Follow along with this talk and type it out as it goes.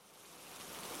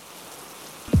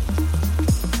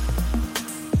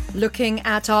Looking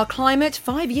at our climate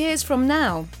 5 years from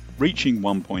now. Reaching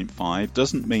 1.5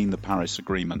 doesn't mean the Paris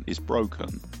Agreement is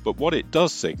broken, but what it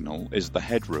does signal is the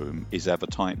headroom is ever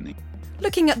tightening.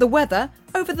 Looking at the weather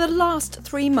over the last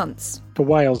 3 months. For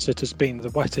Wales, it has been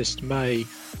the wettest May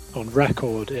on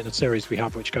record in a series we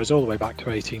have which goes all the way back to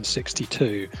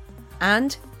 1862.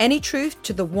 And any truth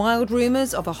to the wild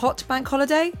rumours of a hot bank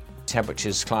holiday?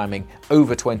 Temperatures climbing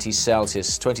over 20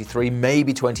 Celsius, 23,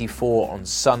 maybe 24 on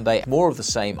Sunday, more of the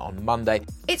same on Monday.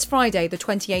 It's Friday the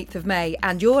 28th of May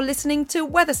and you're listening to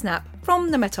Weather Snap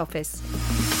from the Met Office.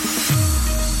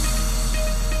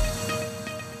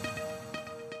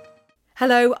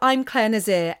 Hello, I'm Claire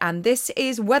Nazir and this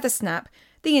is Weather Snap,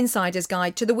 the insider's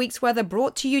guide to the week's weather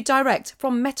brought to you direct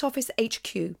from Met Office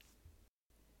HQ.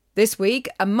 This week,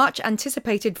 a much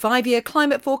anticipated 5-year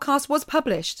climate forecast was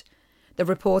published. The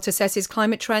report assesses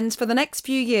climate trends for the next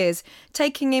few years,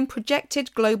 taking in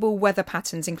projected global weather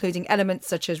patterns, including elements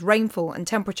such as rainfall and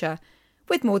temperature.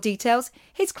 With more details,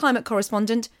 here's climate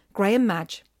correspondent Graham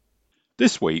Madge.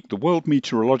 This week, the World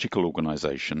Meteorological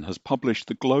Organization has published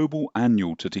the Global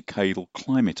Annual to Decadal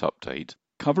Climate Update,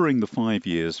 covering the 5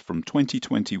 years from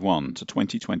 2021 to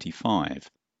 2025.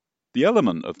 The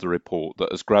element of the report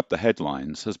that has grabbed the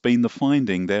headlines has been the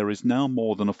finding there is now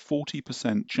more than a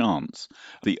 40% chance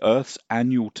the Earth's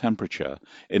annual temperature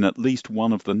in at least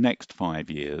one of the next 5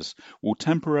 years will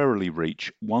temporarily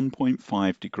reach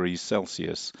 1.5 degrees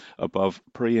Celsius above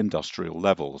pre-industrial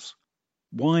levels.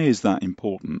 Why is that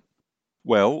important?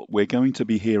 Well, we're going to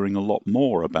be hearing a lot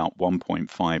more about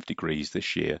 1.5 degrees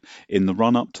this year in the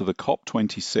run-up to the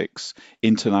COP26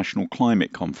 International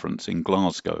Climate Conference in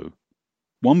Glasgow.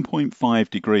 1.5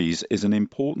 degrees is an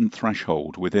important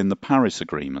threshold within the Paris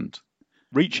Agreement.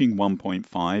 Reaching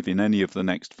 1.5 in any of the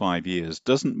next 5 years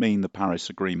doesn't mean the Paris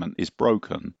Agreement is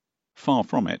broken, far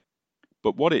from it.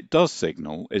 But what it does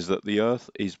signal is that the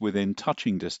Earth is within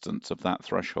touching distance of that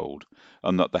threshold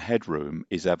and that the headroom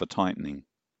is ever tightening.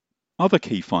 Other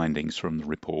key findings from the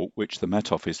report, which the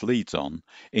Met Office leads on,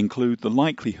 include the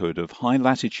likelihood of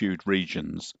high-latitude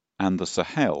regions and the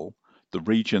Sahel, the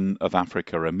region of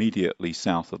Africa immediately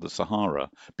south of the Sahara,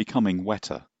 becoming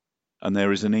wetter, and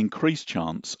there is an increased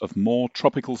chance of more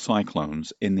tropical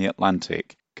cyclones in the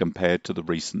Atlantic compared to the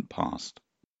recent past.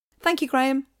 Thank you,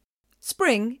 Graham.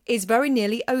 Spring is very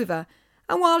nearly over,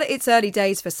 and while it's early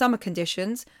days for summer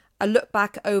conditions, a look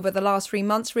back over the last 3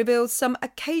 months reveals some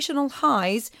occasional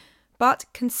highs, but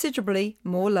considerably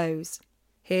more lows.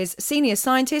 Here's senior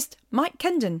scientist Mike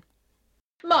Kendon.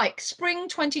 Mike, spring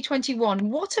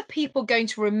 2021, what are people going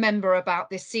to remember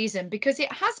about this season? Because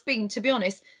it has been, to be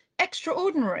honest,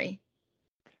 extraordinary.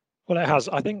 Well, it has.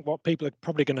 I think what people are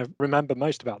probably going to remember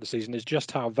most about the season is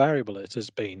just how variable it has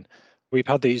been. We've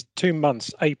had these 2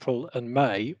 months, April and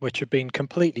May, which have been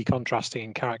completely contrasting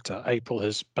in character. April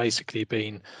has basically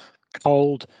been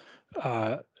cold,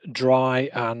 dry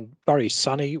and very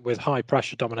sunny with high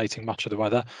pressure dominating much of the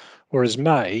weather, whereas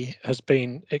May has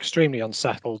been extremely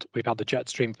unsettled. We've had the jet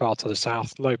stream far to the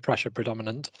south, low pressure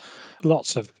predominant,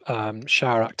 lots of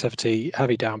shower activity,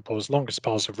 heavy downpours, longer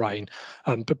spells of rain,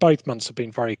 but both months have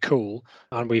been very cool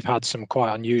and we've had some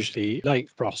quite unusually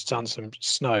late frosts and some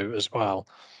snow as well.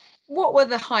 What were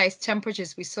the highest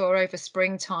temperatures we saw over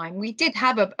springtime? We did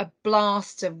have a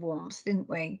blast of warmth, didn't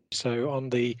we? So on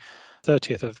the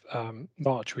 30th of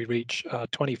March, we reached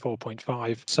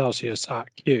 24.5 Celsius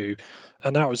at Kew,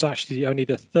 and that was actually only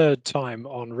the third time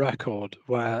on record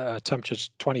where temperatures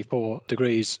 24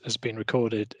 degrees has been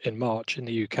recorded in March in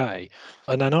the UK.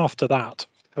 And then after that,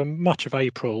 for much of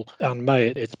April and May,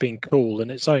 it's been cool, and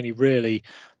it's only really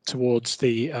towards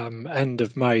the end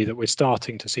of May that we're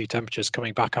starting to see temperatures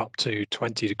coming back up to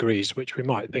 20 degrees, which we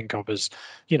might think of as,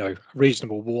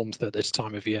 reasonable warmth at this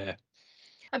time of year.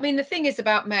 I mean, the thing is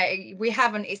about May,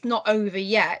 it's not over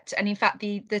yet. And in fact,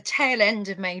 the tail end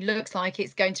of May looks like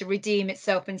it's going to redeem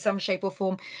itself in some shape or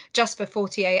form just for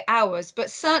 48 hours. But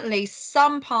certainly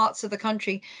some parts of the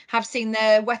country have seen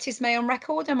their wettest May on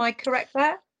record. Am I correct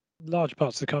there? Large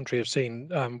parts of the country have seen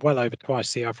well over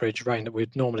twice the average rain that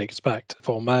we'd normally expect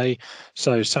for May.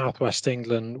 So southwest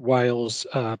England, Wales,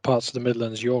 parts of the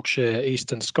Midlands, Yorkshire,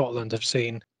 eastern Scotland have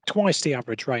seen twice the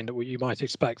average rain that you might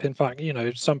expect. In fact,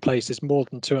 some places more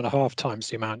than 2.5 times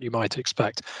the amount you might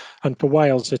expect. And for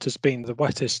Wales, it has been the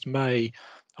wettest May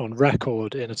on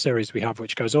record in a series we have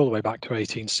which goes all the way back to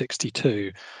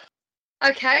 1862.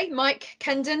 Okay, Mike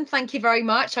Kendon, thank you very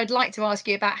much. I'd like to ask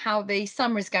you about how the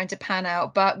summer is going to pan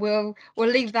out, but we'll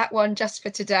leave that one just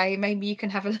for today. Maybe you can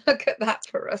have a look at that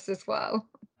for us as well.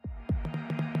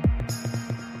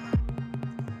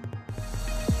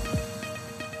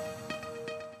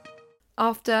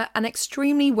 After an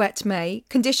extremely wet May,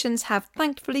 conditions have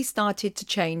thankfully started to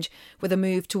change with a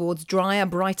move towards drier,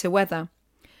 brighter weather.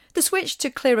 The switch to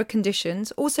clearer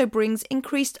conditions also brings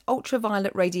increased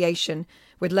ultraviolet radiation,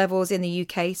 with levels in the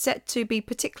UK set to be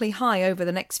particularly high over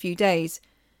the next few days.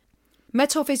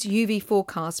 Met Office UV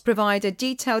forecasts provide a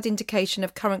detailed indication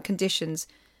of current conditions,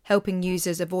 helping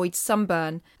users avoid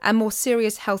sunburn and more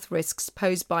serious health risks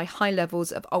posed by high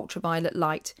levels of ultraviolet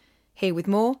light. Here with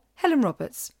more, Helen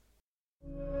Roberts.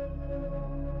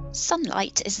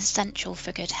 Sunlight is essential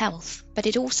for good health, but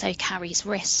it also carries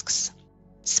risks.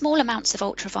 Small amounts of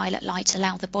ultraviolet light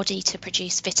allow the body to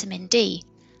produce vitamin D.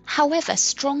 However,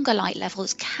 stronger light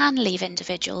levels can leave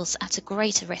individuals at a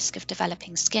greater risk of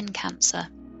developing skin cancer.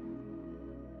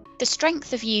 The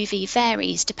strength of UV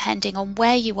varies depending on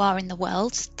where you are in the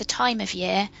world, the time of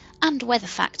year, and weather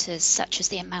factors such as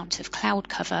the amount of cloud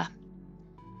cover.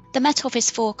 The Met Office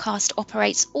forecast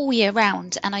operates all year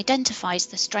round and identifies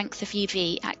the strength of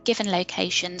UV at given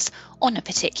locations on a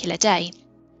particular day.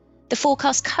 The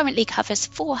forecast currently covers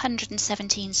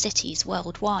 417 cities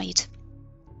worldwide.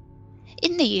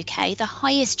 In the UK, the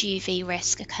highest UV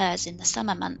risk occurs in the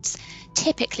summer months,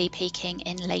 typically peaking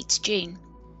in late June.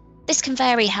 This can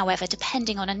vary, however,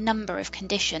 depending on a number of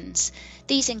conditions.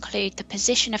 These include the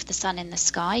position of the sun in the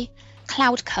sky,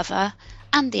 cloud cover,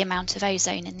 and the amount of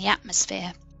ozone in the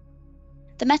atmosphere.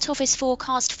 The Met Office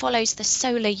forecast follows the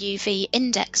Solar UV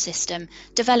Index system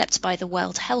developed by the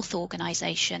World Health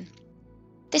Organization.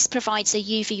 This provides a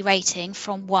UV rating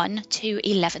from 1 to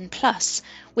 11+,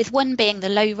 with 1 being the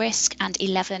low risk and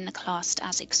 11 classed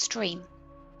as extreme.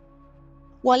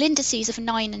 While indices of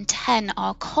 9 and 10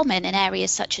 are common in areas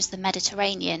such as the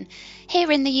Mediterranean,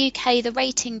 here in the UK the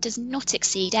rating does not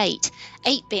exceed 8,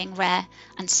 8 being rare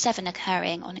and 7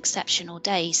 occurring on exceptional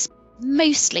days,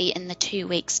 mostly in the 2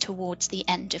 weeks towards the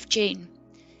end of June.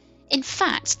 In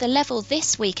fact, the level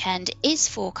this weekend is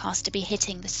forecast to be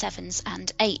hitting the 7s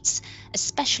and 8s,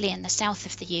 especially in the south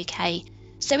of the UK.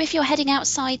 So if you're heading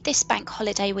outside this bank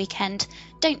holiday weekend,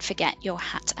 don't forget your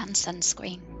hat and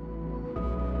sunscreen.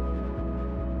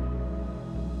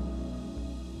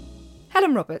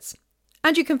 Helen Roberts.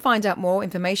 And you can find out more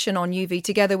information on UV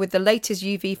together with the latest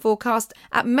UV forecast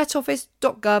at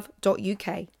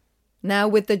metoffice.gov.uk. Now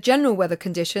with the general weather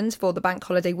conditions for the bank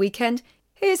holiday weekend,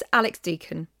 here's Alex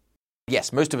Deacon.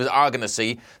 Yes, most of us are going to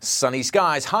see sunny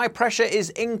skies. High pressure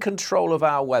is in control of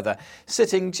our weather,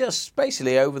 sitting just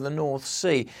basically over the North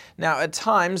Sea. Now, at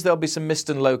times, there'll be some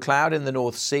mist and low cloud in the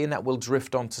North Sea, and that will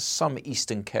drift onto some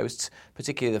eastern coasts,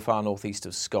 particularly the far northeast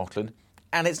of Scotland.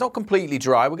 And it's not completely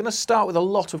dry. We're going to start with a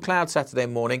lot of cloud Saturday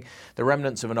morning. The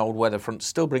remnants of an old weather front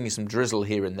still bringing some drizzle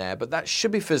here and there, but that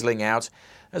should be fizzling out.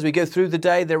 As we go through the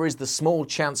day, there is the small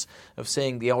chance of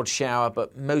seeing the odd shower,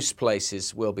 but most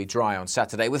places will be dry on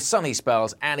Saturday with sunny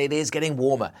spells, and it is getting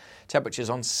warmer. Temperatures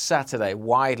on Saturday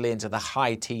widely into the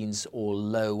high teens or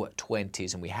low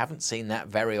 20s, and we haven't seen that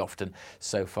very often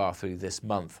so far through this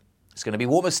month. It's going to be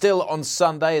warmer still on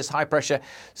Sunday as high pressure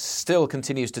still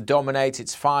continues to dominate.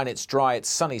 It's fine, it's dry, it's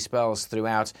sunny spells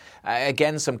throughout.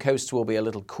 Again, some coasts will be a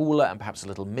little cooler and perhaps a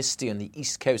little misty on the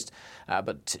east coast,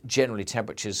 but generally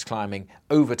temperatures climbing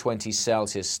over 20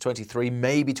 Celsius, 23,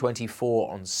 maybe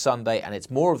 24 on Sunday, and it's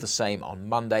more of the same on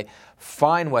Monday.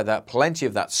 Fine weather, plenty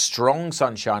of that strong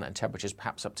sunshine and temperatures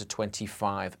perhaps up to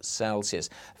 25 Celsius.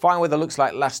 Fine weather looks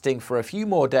like lasting for a few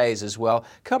more days as well.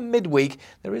 Come midweek,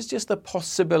 there is just the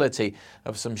possibility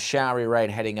of some showery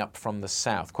rain heading up from the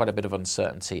south. Quite a bit of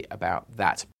uncertainty about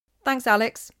that. Thanks,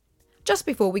 Alex. Just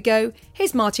before we go,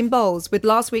 here's Martin Bowles with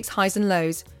last week's highs and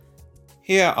lows.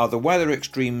 Here are the weather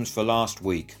extremes for last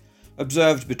week,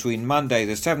 observed between Monday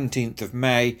the 17th of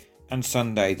May and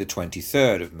Sunday the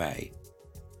 23rd of May.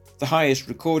 The highest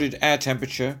recorded air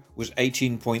temperature was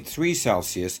 18.3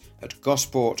 Celsius at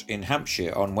Gosport in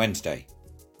Hampshire on Wednesday.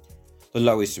 The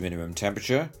lowest minimum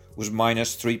temperature was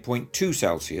minus 3.2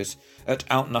 Celsius at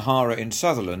Altnahara in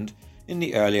Sutherland in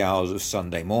the early hours of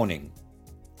Sunday morning.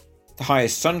 The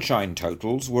highest sunshine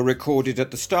totals were recorded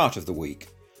at the start of the week.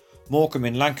 Morecambe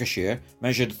in Lancashire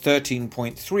measured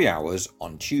 13.3 hours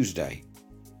on Tuesday.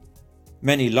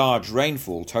 Many large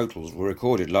rainfall totals were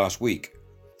recorded last week.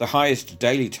 The highest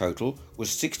daily total was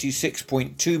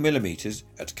 66.2 millimetres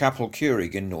at Capel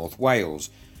Curig in North Wales,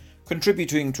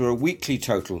 contributing to a weekly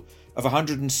total of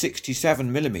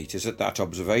 167 millimetres at that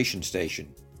observation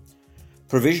station.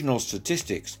 Provisional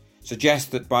statistics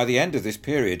suggest that by the end of this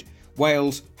period,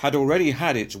 Wales had already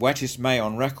had its wettest May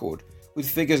on record, with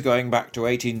figures going back to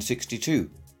 1862,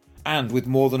 and with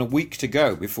more than a week to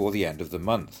go before the end of the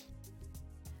month.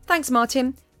 Thanks,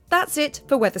 Martin. That's it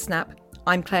for Weathersnap.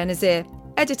 I'm Claire Nazir.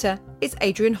 Editor is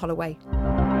Adrian Holloway.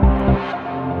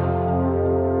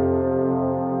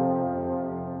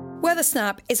 Weather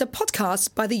Snap is a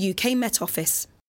podcast by the UK Met Office.